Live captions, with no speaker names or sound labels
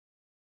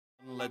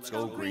Let's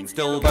go green,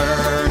 still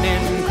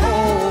burning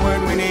coal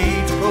when we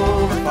need to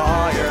cool the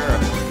fire.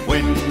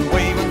 Wind,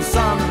 wave and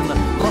sun,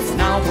 let's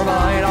now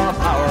provide our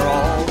power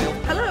all.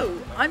 Hello,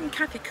 I'm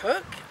Kathy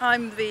Cook.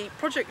 I'm the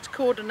project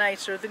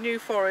coordinator of the New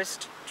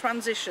Forest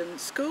Transition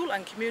School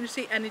and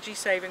Community Energy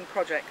Saving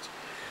Project.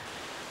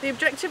 The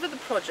objective of the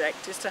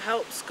project is to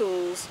help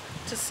schools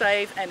to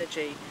save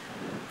energy.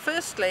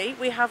 Firstly,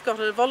 we have got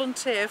a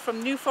volunteer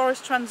from New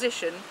Forest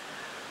Transition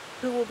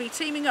who will be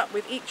teaming up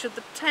with each of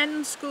the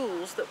 10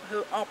 schools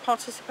who are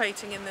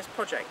participating in this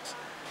project.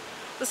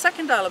 The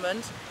second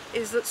element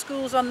is that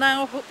schools are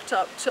now hooked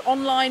up to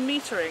online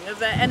metering of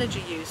their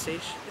energy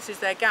usage. This is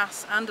their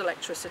gas and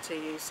electricity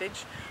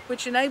usage,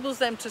 which enables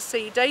them to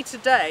see day to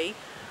day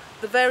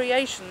the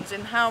variations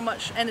in how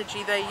much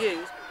energy they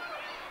use.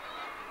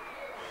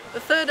 The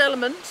third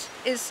element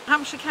is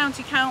Hampshire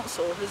County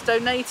Council has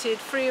donated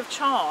free of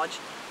charge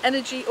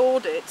energy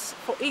audits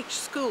for each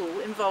school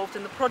involved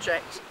in the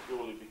project.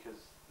 Purely because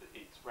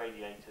it's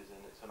radiators and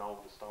it's an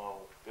older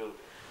style building.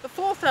 The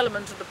fourth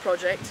element of the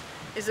project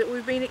is that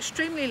we've been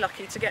extremely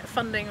lucky to get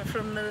funding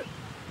from the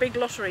big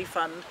lottery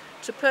fund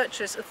to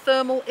purchase a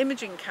thermal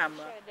imaging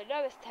camera. The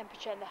lowest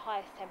temperature and the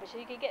highest temperature,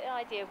 you can get an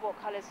idea of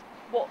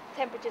what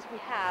temperatures we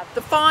have.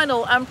 The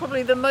final and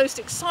probably the most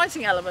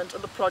exciting element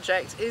of the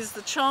project is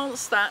the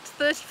chance that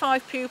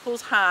 35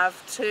 pupils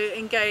have to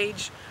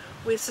engage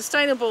with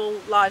sustainable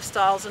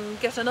lifestyles and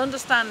get an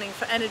understanding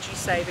for energy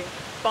saving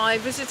by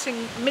visiting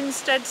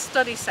Minstead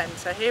Study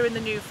Centre here in the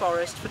New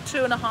Forest for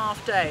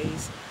 2.5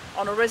 days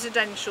on a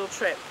residential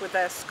trip with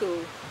their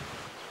school.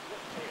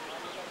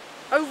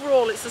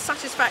 Overall, it's the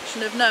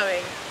satisfaction of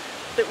knowing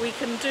that we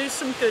can do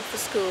some good for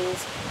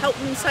schools, help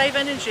them save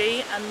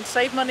energy and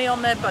save money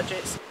on their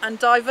budgets and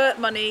divert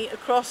money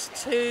across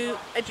to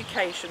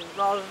education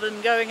rather than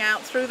going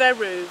out through their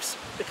roofs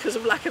because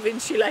of lack of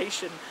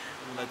insulation.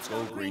 Let's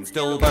go green,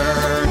 still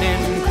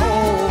burning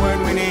coal when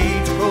we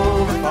need to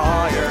cool the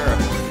fire.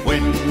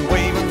 Wind,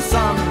 wave and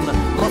sun,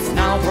 let's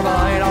now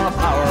provide our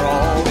power.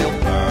 All will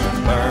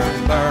burn,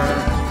 burn,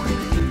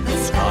 burn. The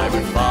sky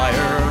with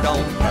fire,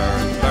 don't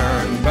burn,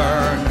 burn,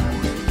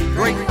 burn.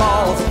 Great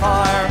balls of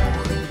fire.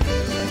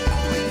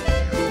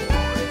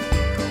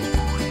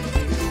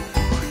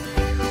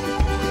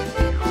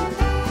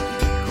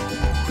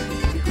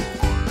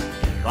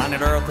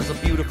 Planet Earth is a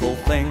beautiful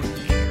thing.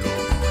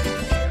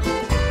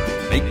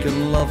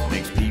 Making love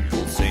makes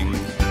people sing.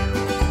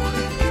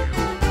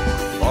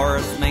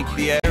 Forests make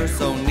the air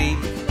so neat.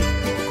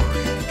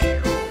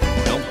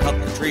 Don't cut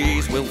the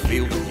trees, we'll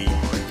feel the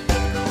heat.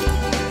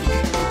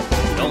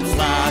 Don't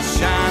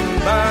slash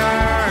and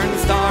burn,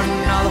 start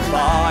another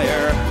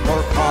fire,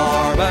 or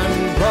carbon